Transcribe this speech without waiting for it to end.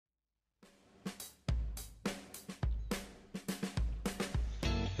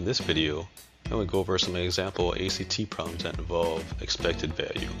In this video, I'm going to go over some example ACT problems that involve expected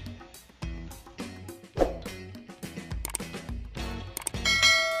value.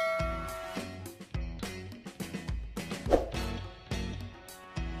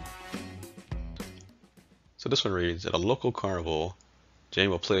 So this one reads, at a local carnival, Jane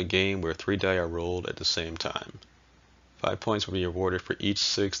will play a game where 3 die are rolled at the same time. 5 points will be awarded for each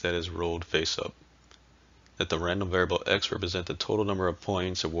 6 that is rolled face up. Let the random variable x represent the total number of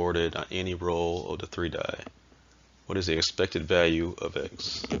points awarded on any roll of the 3 die. What is the expected value of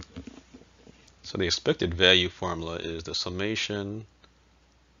x? So the expected value formula is the summation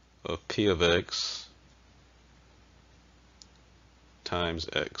of p of x times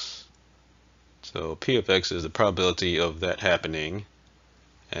x. So p of x is the probability of that happening,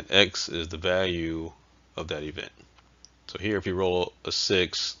 and x is the value of that event. So here, if you roll a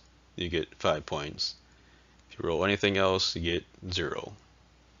 6, you get 5 points. If you roll anything else, you get 0.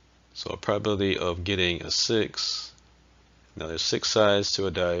 So a probability of getting a 6, now there's 6 sides to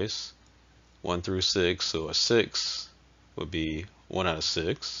a dice, 1 through 6, so a 6 would be 1 out of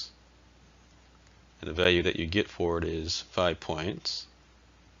 6. And the value that you get for it is 5 points.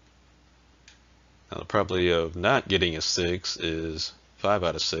 Now the probability of not getting a 6 is 5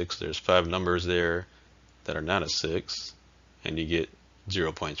 out of 6. There's 5 numbers there that are not a 6, and you get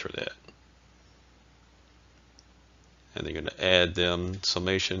 0 points for that. And they're going to add them.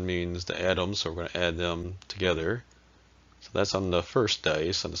 Summation means to add them, so we're going to add them together. So that's on the first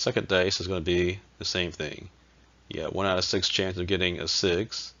dice. On the second dice is going to be the same thing. You got 1 out of 6 chance of getting a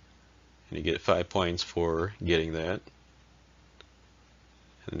 6, and you get 5 points for getting that.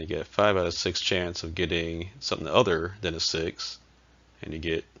 And then you get 5 out of 6 chance of getting something other than a 6, and you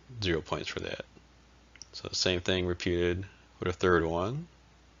get 0 points for that. So the same thing repeated with a third one.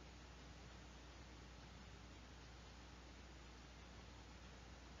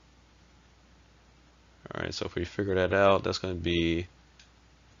 Alright, so if we figure that out, that's going to be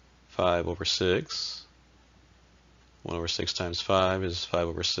 5 over 6. 1 over 6 times 5 is 5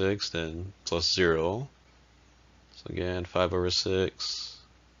 over 6, then plus 0. So again, 5 over 6.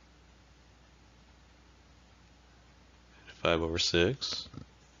 5 over 6.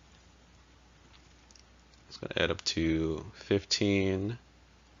 It's going to add up to 15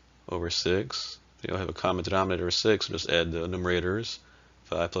 over 6. They all have a common denominator of 6, so just add the numerators.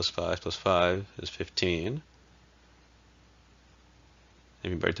 5 plus 5 plus 5 is 15. If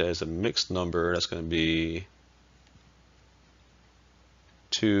you write that as a mixed number, that's going to be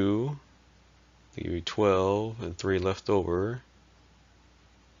 2, they give you 12, and 3 left over.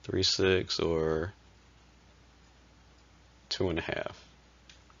 3, 6, or 2.5.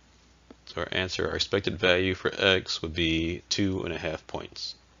 So our answer, our expected value for x would be 2.5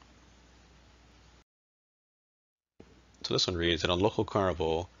 points. So this one reads, at a local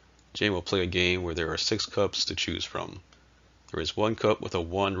carnival, Jane will play a game where there are 6 cups to choose from. There is 1 cup with a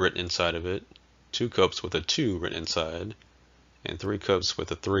 1 written inside of it, 2 cups with a 2 written inside, and 3 cups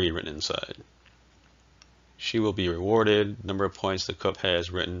with a 3 written inside. She will be rewarded the number of points the cup has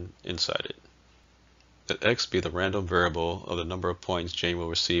written inside it. Let x be the random variable of the number of points Jane will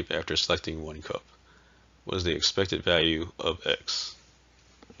receive after selecting 1 cup. What is the expected value of x?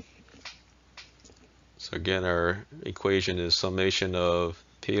 So again, our equation is summation of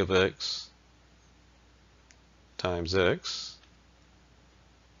p of x times x.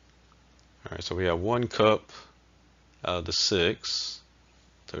 Alright, so we have 1 cup out of the 6.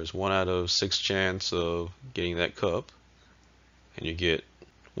 There's 1 out of 6 chance of getting that cup, and you get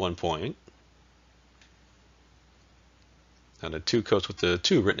 1 point. Now the 2 cups with the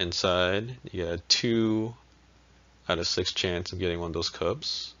 2 written inside, you got a 2 out of 6 chance of getting one of those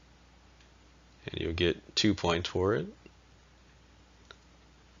cups, and you'll get 2 points for it.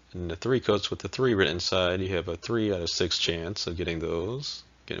 And the 3 cups with the 3 written inside, you have a 3 out of 6 chance of getting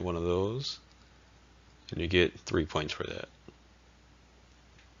one of those, and you get 3 points for that.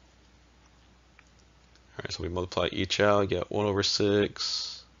 Alright, so we multiply each out, you get 1 over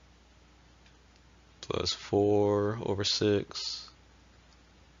 6 plus 4 over 6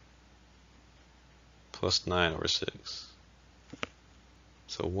 plus 9 over 6.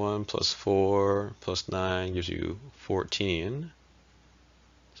 So 1 plus 4 plus 9 gives you 14.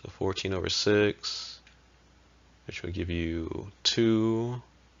 So 14 over 6, which will give you 2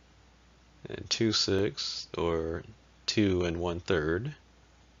 and 2/6, or 2 and 1/3.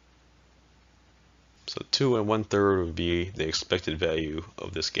 So 2 and 1/3 would be the expected value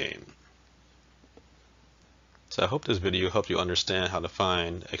of this game. So I hope this video helped you understand how to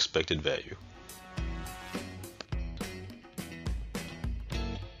find expected value.